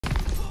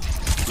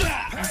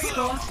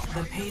Escort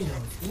the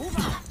payload.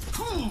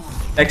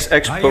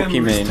 XX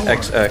Pokemon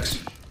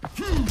XX.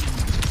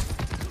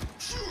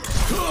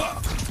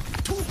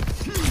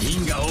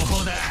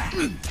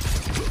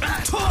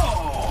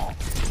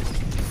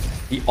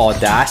 The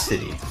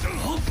audacity.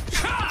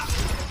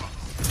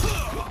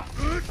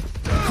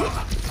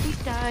 He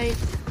died.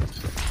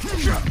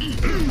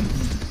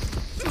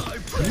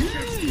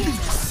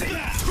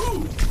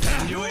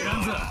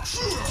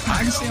 I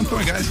can see him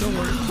point, guys. Don't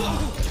worry.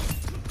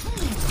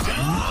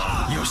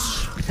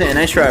 Hey,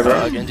 nice try,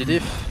 bro. Genji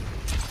diff.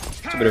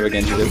 It's a bit of a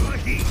Genji diff.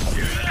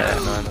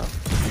 No.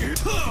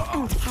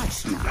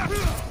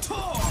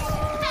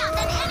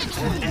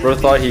 Bro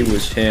thought he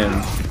was him.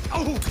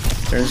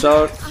 Turns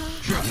out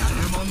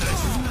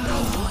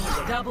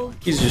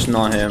he's just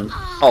not him.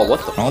 Oh,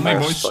 what the All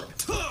my fuck?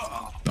 boys.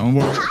 Don't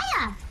worry.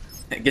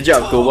 Good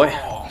job, cool boy.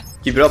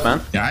 Keep it up,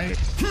 man.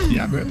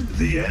 Yeah, bro.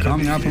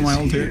 Coming up on my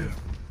ult here.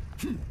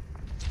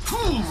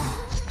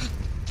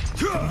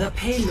 The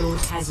payload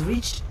has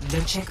reached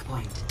the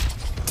checkpoint.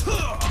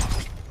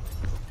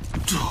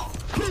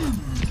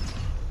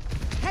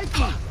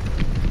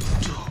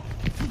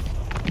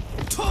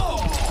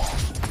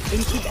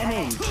 Help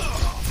me.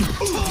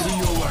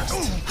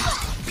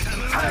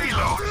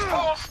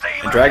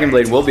 The Dragon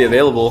Blade will be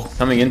available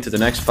coming into the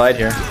next fight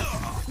here.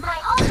 My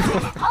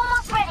ultimate is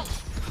almost ready.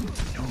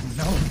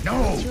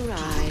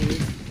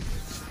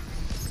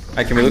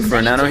 Alright, can we look for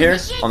a nano here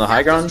on the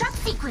high ground?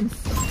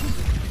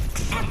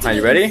 Are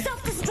you ready?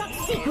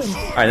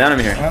 Alright, nano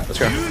here. Let's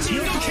go.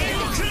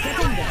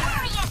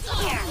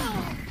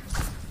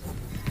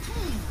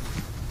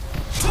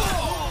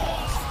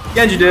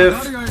 Genji div.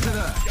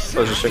 Oh,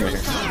 there's a Sigma here.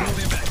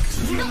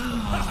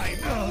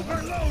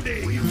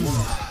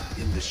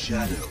 In the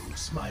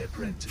shadows, my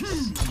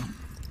apprentice.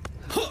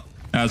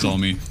 That's all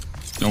me.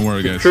 Don't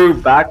worry, guys. True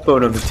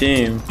backbone of the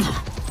team.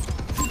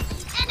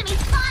 Enemy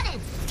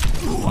spotted.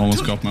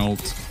 Almost got my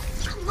ult.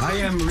 I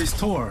am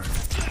restored.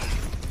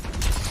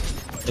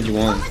 Genji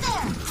won.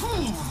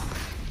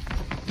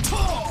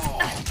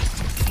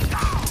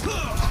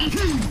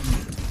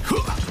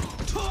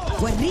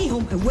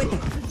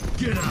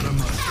 Get out of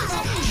my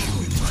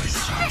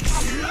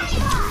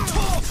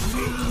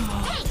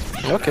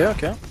Okay.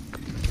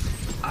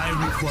 I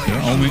require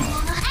Yeah, all me.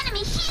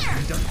 Enemy here.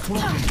 Don't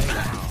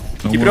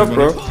Keep it worry up,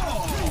 bro. about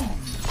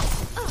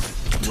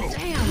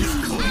Yeah,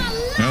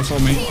 that's all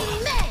me.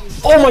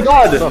 Oh my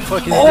god! Oh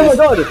my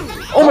god!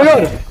 Oh my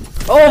god!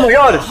 Oh my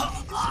god!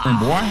 Turn,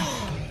 boy.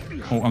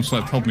 Oh, I'm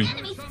slapped. Help me.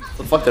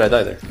 The fuck did I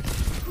die there?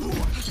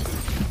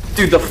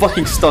 Dude, the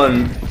fucking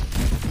stun.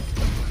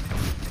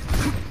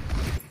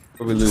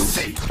 Or we lose.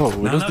 Oh,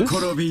 we lose this?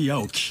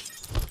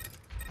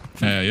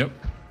 Yep.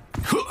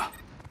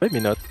 Maybe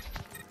not.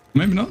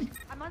 Maybe not.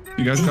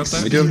 You guys got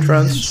that? We do have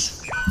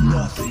trans.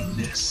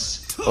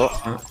 nothingness. Oh,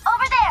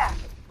 Over there.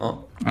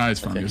 oh. Ah, it's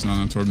fine. It's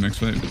not toward the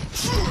next wave.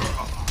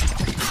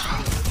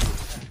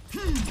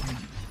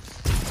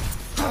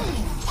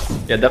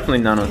 Yeah, definitely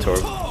nano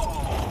torb.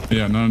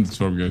 Yeah, none of the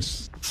torb,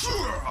 guys.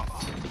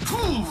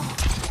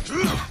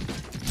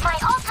 My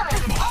ultimate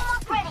is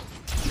almost ready.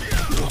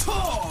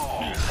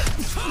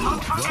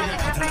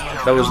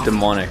 That was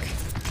demonic.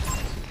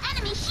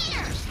 Enemy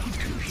here.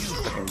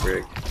 Fucking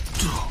break.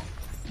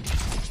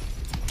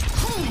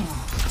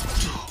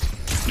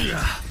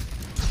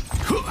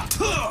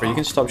 Or you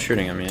can stop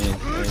shooting at me. I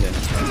ain't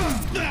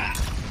getting it.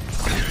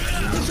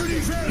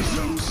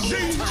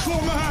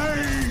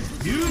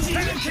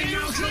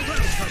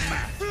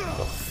 What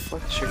the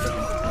fuck is shooting?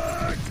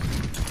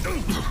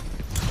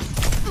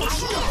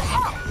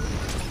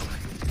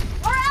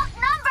 We're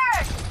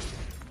outnumbered.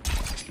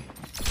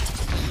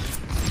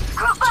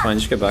 It's fine,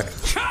 just get back.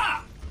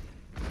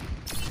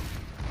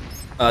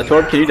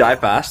 Torb, can you die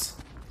fast?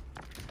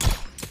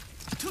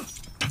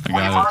 I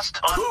got it.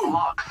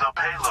 Unlock the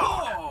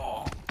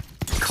payload.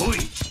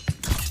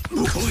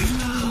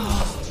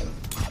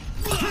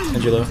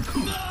 Angelo.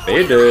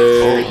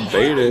 Baited.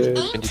 Baited.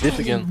 Genji diff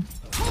again.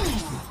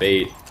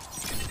 Bait.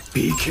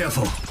 Be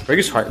careful. Break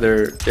is high.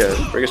 They're,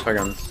 yeah, break is high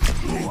ground.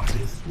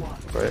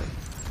 Right.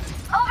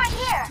 Over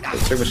here. The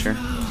Sigma's here.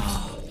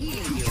 Enemy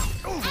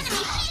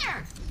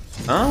here.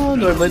 Oh,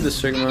 do I blade the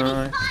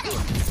Sigma?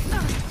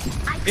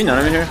 Hey, none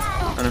of me here. I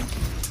know.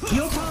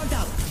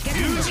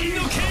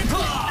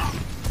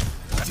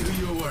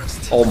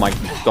 Oh my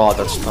god,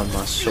 that stun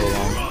lasts so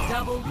long.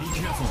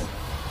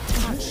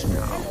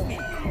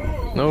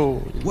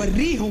 No.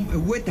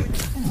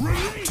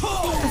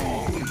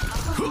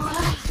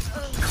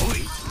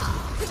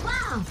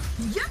 Wow,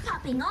 you're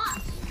popping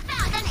off.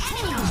 Found an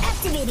enemy.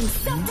 Activating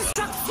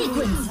self-destruct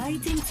sequence.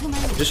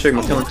 Just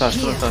Sigma, kill him fast,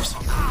 kill him fast.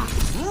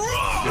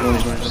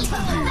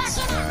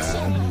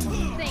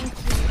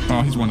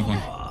 Oh, he's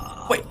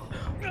 1-1. Wait.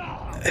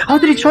 How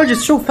did he charge it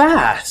so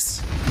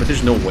fast? But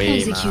there's no way,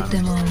 Execute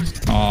man. them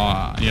all.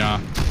 Oh, yeah.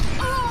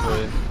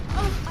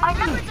 Our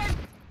numbers are...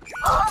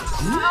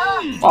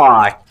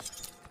 Fuck.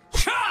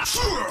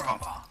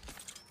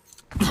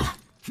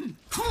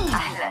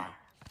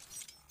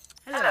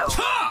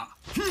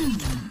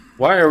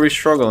 Why are we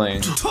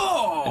struggling?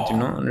 I do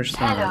not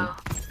understand.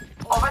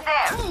 Over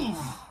there.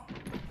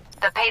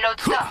 The payload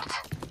stopped.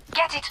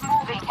 Get it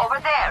moving over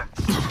there.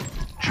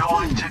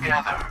 Join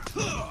together.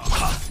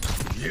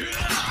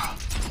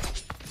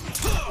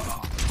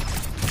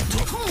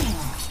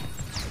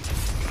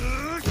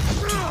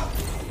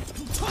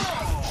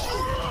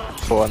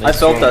 Oh, and I it's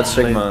felt from that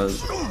lane. Sigma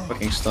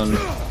fucking stunned.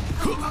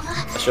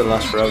 That should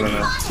last forever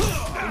now.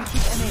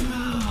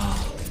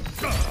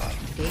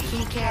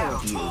 Taking care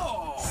of you.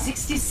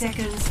 60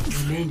 seconds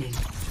remaining.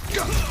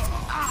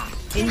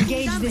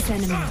 Engage this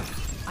enemy.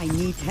 I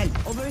need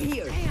help over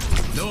here.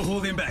 No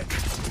holding back.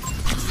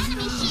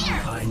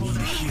 I need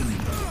healing.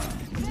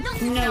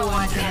 No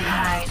one can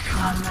hide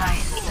from my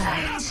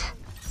sight.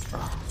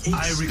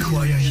 I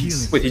require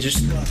healing. Wait, he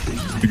just...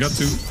 We got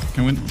two.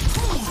 Can win.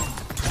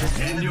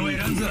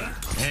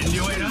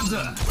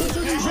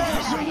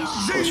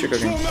 What's your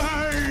cooking?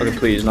 Okay,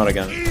 please, not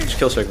again. Just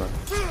kill Sigma.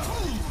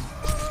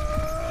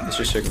 It's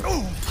just Sigma.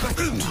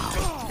 30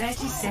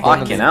 seconds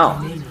Fucking hell.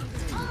 remaining.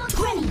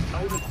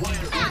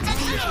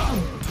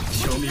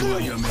 Show me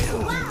what you're made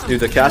of. Dude,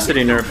 the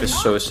Cassidy nerf is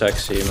so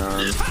sexy,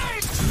 man.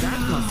 That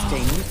must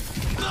sting.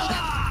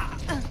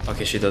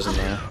 Okay, she doesn't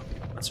know.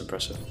 That's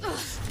impressive.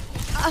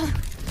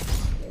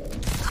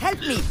 Help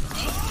me.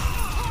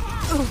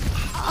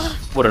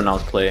 What an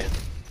outplay.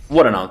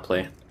 What an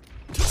outplay.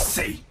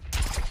 Say.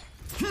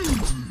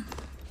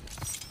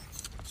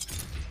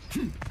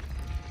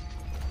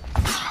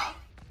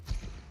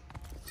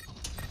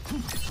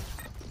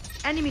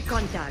 Enemy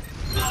contact.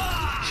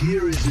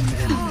 Here is an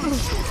enemy.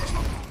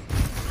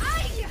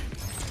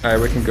 Alright,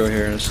 we can go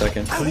here in a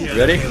second.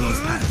 Ready?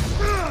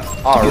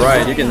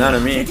 Alright, you can out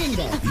of me.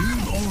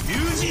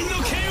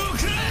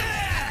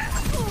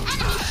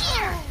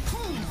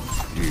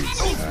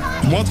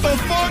 What the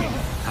fuck?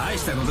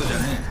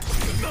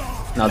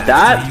 Now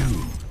that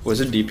was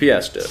a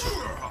DPS dip.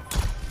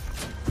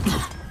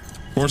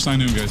 Of course I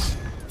knew, guys.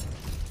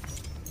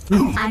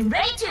 I'm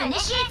ready to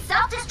initiate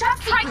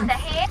self-destruct sequence.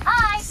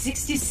 Hi.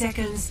 60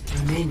 seconds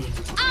remaining.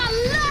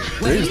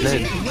 Where is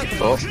Ned?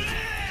 Oh.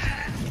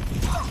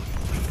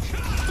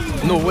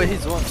 No way,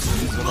 he's one.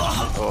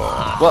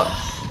 Oh. What?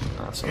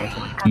 Oh, so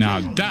nothing. Now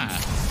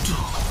that.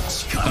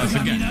 That's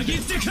again.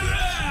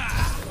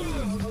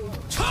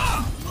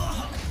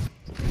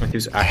 Like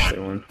he's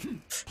actually one.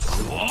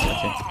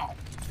 Okay.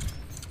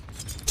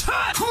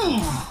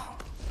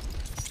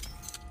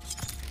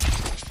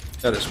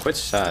 That is quite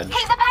sad.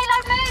 Keep the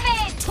payload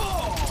moving.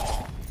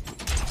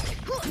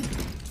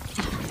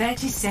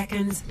 30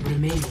 seconds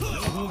remaining.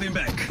 Holding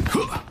back.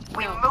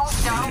 We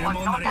moved down,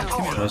 but not at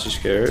all. Was she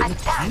scared? Was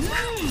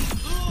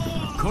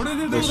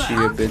she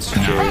a bit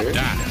Now scared?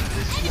 that.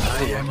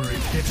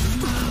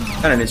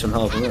 Kinda need some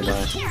help, I'm gonna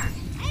die.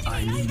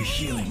 I need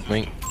healing.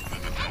 Wing.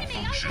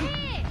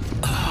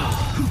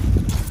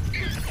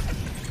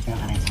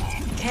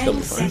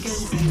 10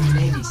 seconds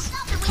remaining.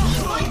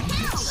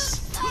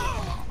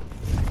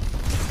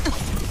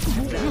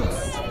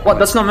 What?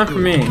 That's not meant for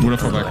me. Would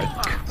have fought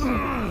back.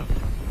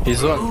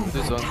 He's one.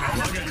 He's one.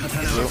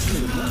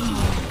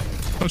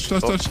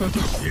 Touch.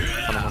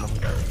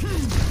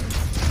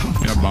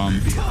 Yeah,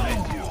 bomb.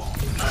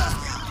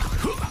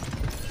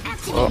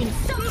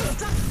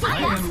 I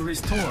am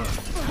restored.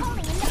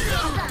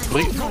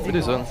 With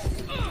his one.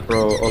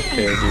 Bro,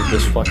 okay, dude,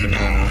 this fucking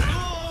hell.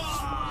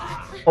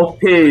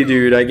 Okay,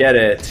 dude, I get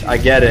it. I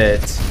get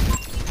it.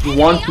 You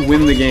want to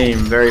win the game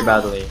very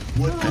badly.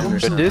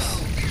 With this?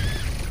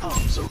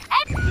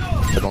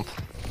 I don't.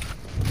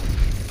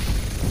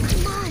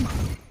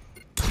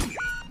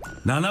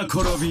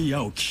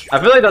 I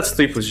feel like that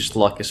sleep was just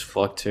luck as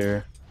fuck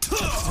too.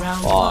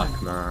 Round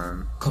Fuck, 1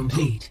 man.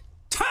 complete.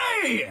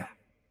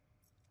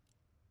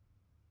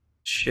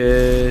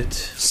 Shit.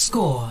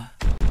 Score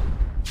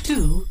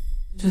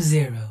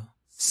 2-0.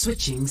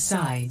 Switching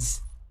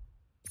sides.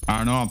 I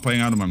don't know, I'm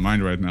playing out of my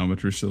mind right now,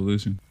 but we're still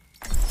losing.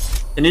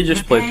 Can you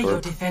just play Prepare your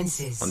for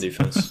defenses. on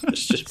defense?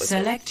 Just play.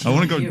 Select I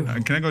wanna go. your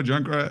hero. Can I go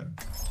Junkrat?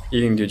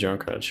 You can do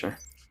Junkrat, sure.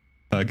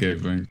 Okay,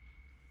 fine.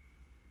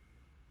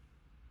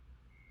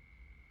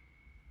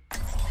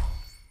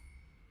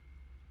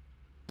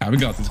 Ah, we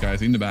got this,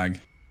 guys. In the bag.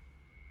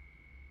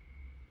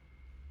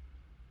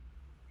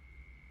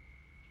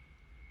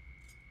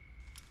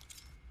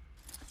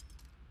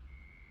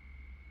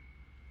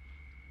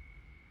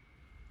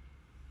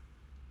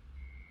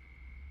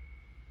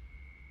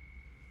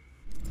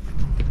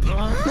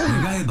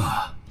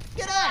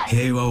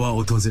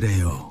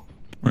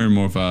 We're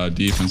more of a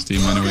defense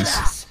team,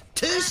 anyways.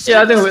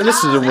 Yeah, I think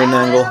this is a win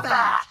angle.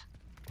 I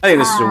think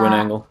this is a win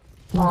angle.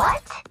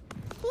 What?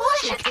 We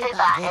should keep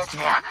our heads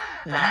down.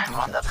 Learn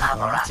from the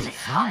paparazzi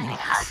finding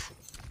us.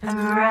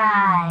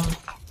 Right.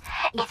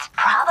 It's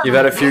probably. You've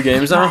had a few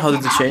games now. How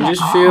did the changes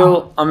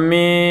feel? I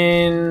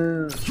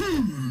mean,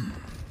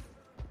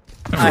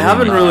 I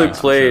haven't really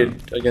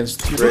played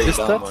against Drake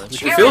that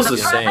much. It feels the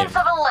same.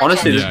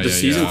 Honestly, the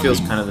season feels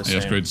kind of the Yeah,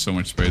 it's same. created so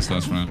much space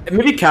last round. And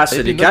maybe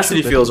Cassidy. Maybe not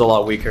Cassidy too feels a bad.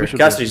 lot weaker. We should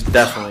Cassidy's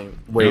definitely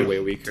way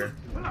weaker,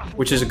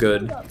 which is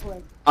good.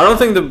 I don't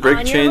think the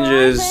brick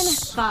changes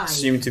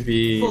seem to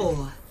be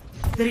 4,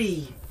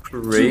 3,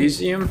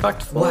 crazy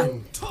impactful.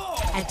 1.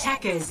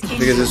 Attackers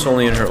Because it's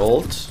only in her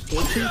ult.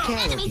 taking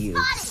care of you.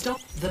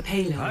 Stop the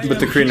payload. But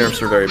the Kree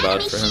nerfs are very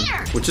bad for him.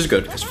 Which is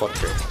good, because fuck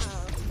Kree.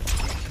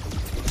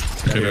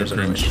 Okay, they're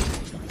cringe.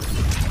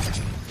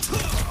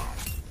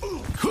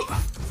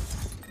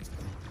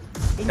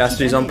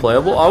 Cassidy's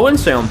unplayable? I wouldn't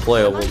say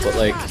unplayable, but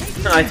like,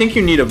 I think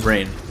you need a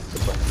brain to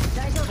play.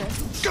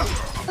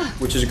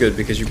 Which is good,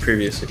 because you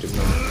previously did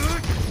not.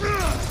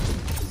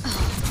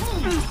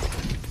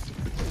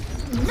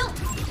 No!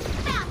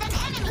 Found an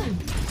enemy!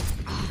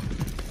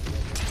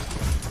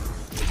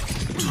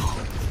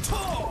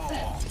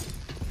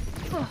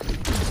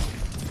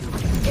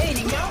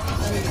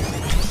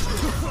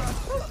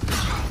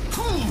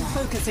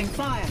 Focusing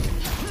fire.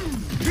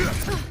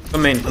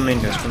 Come main,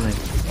 guys, come main.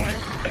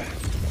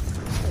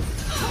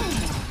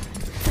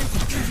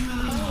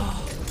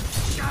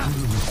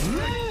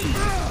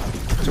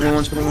 Someone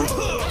wants.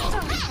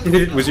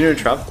 Was he in a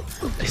trap?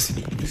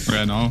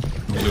 Yeah, no.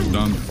 What they've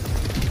done.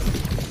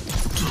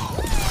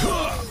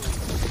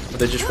 But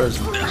they just froze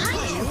him.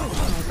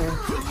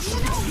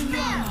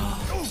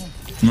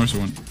 Mercy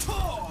one.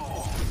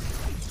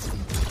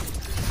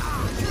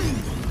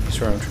 I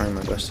swear I'm trying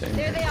my best to aim.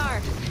 There they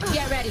are.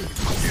 Get ready.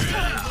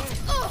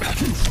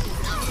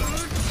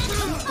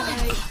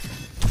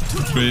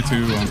 3,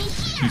 2, 1.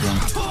 He's one.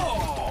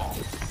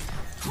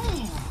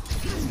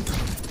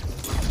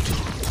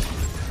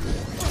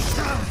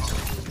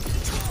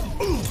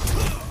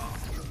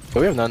 Oh,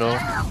 we have nano.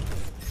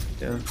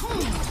 Yeah.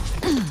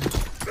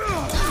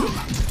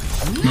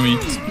 No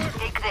eat.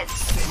 Take this.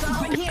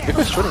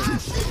 Necros shooting.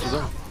 He's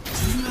on.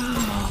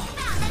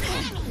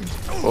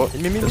 Oh, in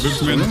me. Good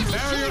win.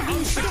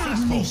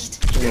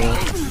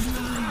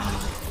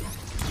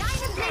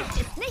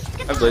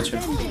 I blade you.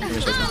 Give me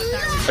a second.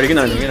 Alright, get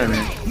on me.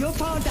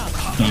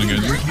 Not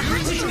again.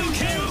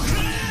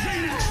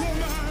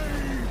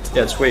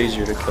 Yeah, it's way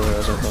easier to kill her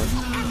as I thought.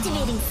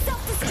 Activating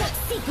self-destruct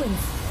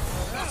sequence.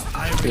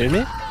 You hear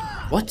me?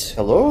 What?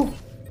 Hello?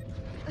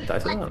 Die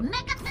to that.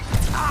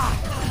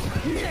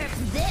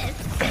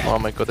 Oh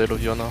my god, I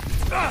love you now.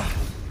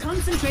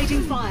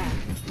 Concentrating fire.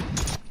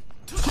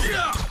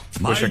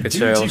 Wish I could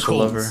say I also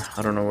love her.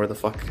 I don't know where the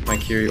fuck my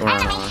Kiri or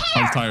Ana are.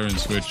 I'll Tyrant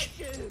switch.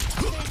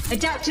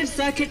 Adaptive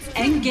circuits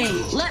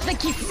engaged. Let the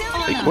kitsune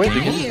Like, why the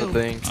Genji is the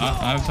thing?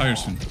 I have Tyrant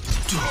soon.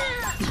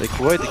 Like,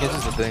 why the Genji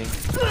is the thing?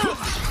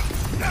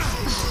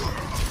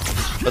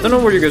 I don't know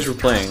where you guys were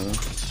playing.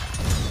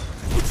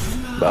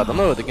 But I don't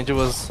know, the Genji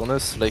was on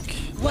us like,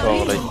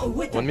 for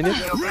like 1 minute.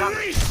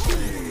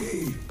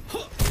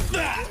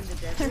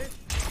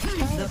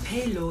 The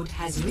payload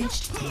has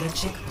reached the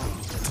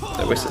checkpoint.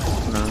 I wasted.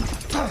 No.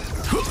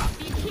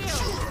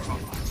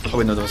 Oh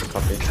wait, no, there was a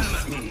copy.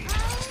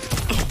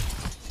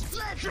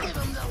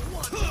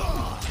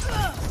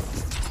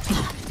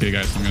 Okay,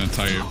 guys, I'm gonna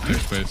tie your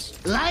face.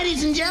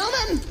 Ladies and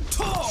gentlemen,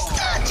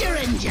 start your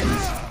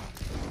engines.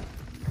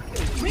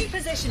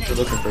 Repositioning. They're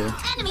looking for you.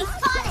 Enemy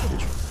spotted!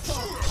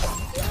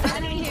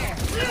 Enemy here.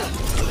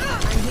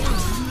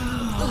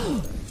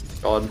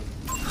 God.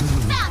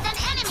 Found an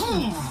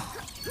enemy!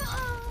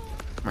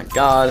 Oh my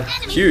god.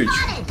 Huge.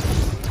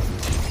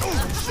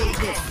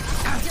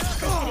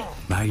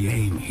 My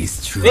aim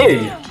is true.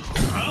 Hey!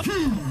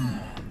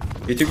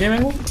 YouTube game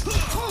angle?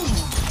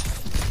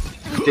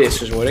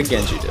 This is what a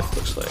Genji diff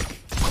looks like.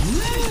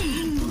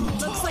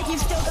 Looks like you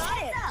still got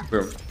it!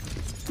 Boom.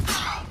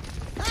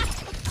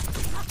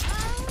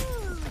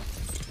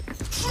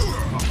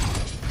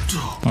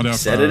 Oh, they are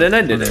Said far. it and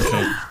I did it.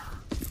 Okay.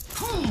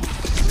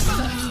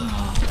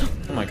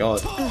 Oh my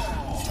god.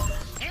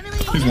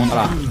 He's one.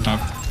 Ah.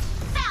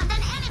 Found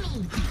an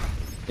enemy!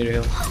 Need a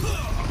heal.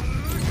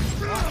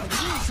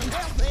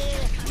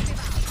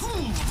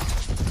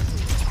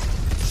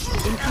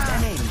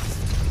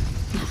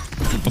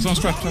 What's on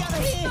scratch?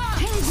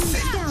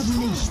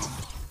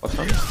 What's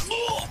on?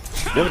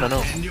 You have nano.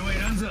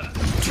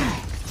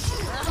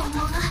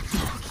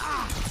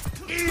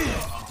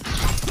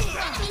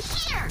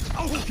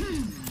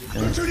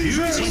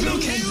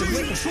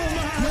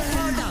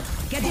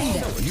 Get in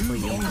there.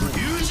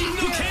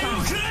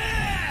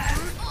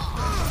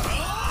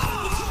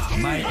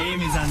 My aim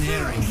is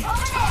unerring.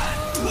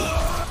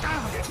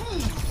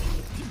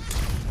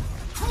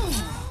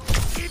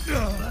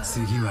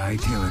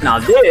 Now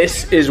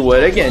this is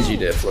what a Genji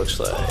diff looks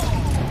like.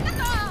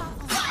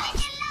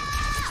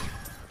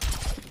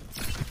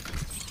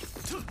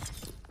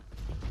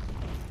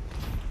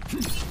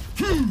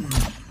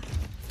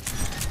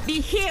 Be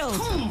healed.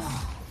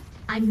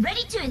 I'm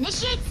ready to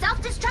initiate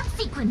self-destruct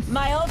sequence.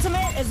 My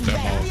ultimate is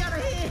ready.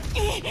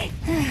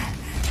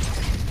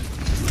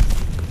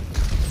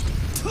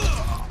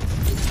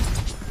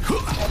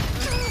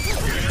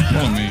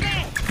 Follow me.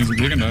 He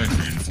can die.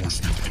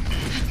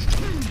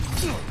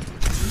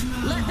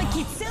 Let the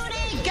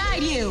kitsune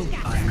guide you.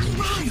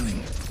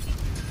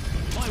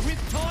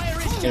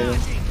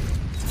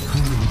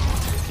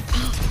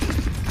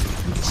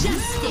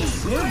 Justice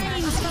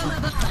reigns from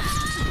above.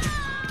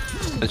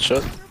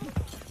 Headshot.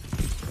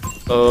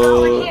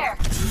 Oh. Here.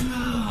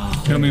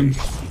 Kill him.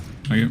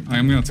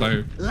 I'm gonna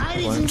type.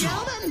 Ladies and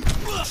gentlemen,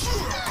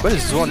 Where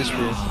is Zone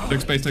HP?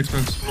 Take space, take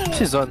space.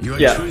 She's Zone.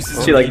 Yeah,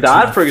 see, like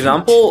that, for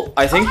example,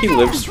 I think he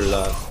lives through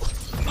that.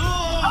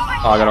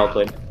 Oh, I got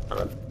outplayed. My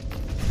bad.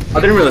 I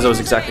didn't realize I was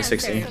exactly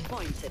 60. You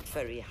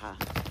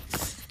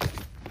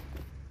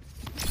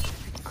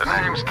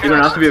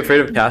don't have to be afraid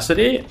of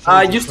Cassidy.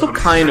 You still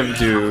kind of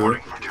do.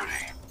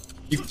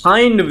 You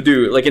kind of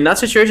do. Like in that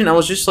situation, I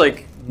was just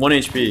like 1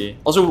 HP.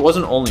 Also, it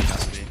wasn't only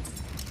Cassidy.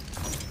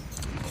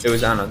 It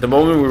was Anna. The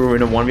moment we were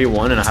in a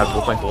 1v1 and I had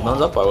both my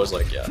cooldowns up, I was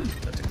like, yeah, I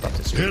took that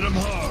to Hit him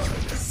hard.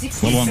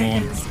 60 One.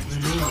 seconds.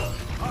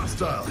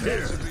 Hostile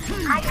here.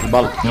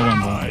 Ball. No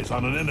one. Eyes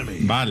on an enemy.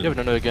 You Bad. have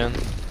no again.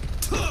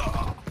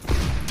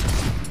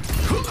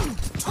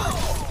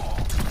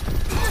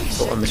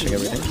 Oh, I'm missing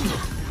everything.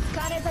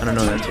 I don't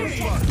know that too.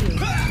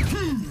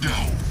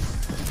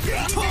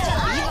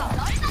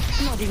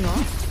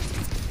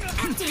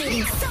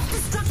 Activating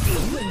self-destruct.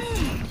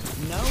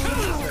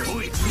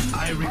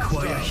 I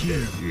require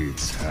healing.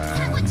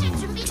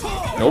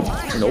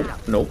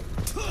 Nope.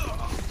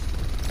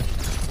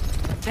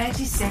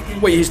 30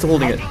 seconds. Wait, he's still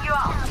holding it. I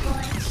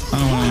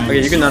don't wanna.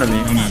 Okay, you can none of me.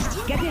 I'm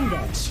not. Get in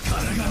there.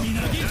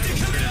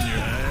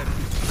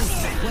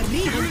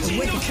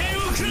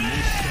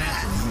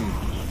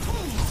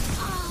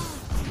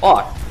 Oh.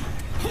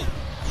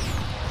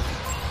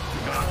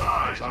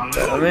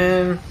 I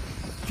mean,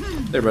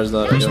 they res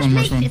that, I Rush guess. one.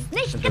 Rush one.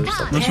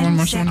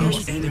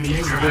 Enemy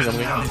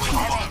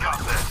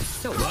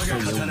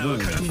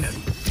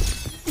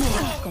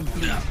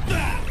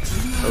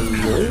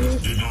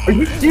Are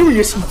you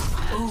serious?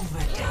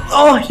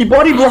 Oh, he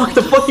body blocked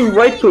the fucking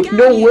right click.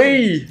 No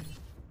way.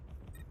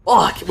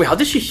 Oh, wait, how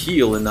did she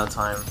heal in that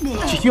time?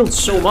 She healed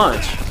so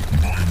much.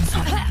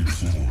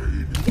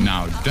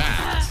 Now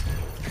that.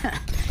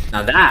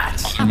 Now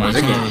that Am I was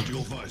a game.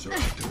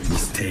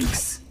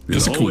 Mistakes.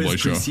 That's a cool boy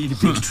show.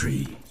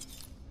 Victory.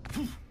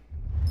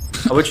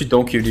 How about you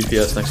don't queue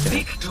DPS next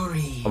game?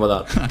 Victory. How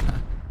about that?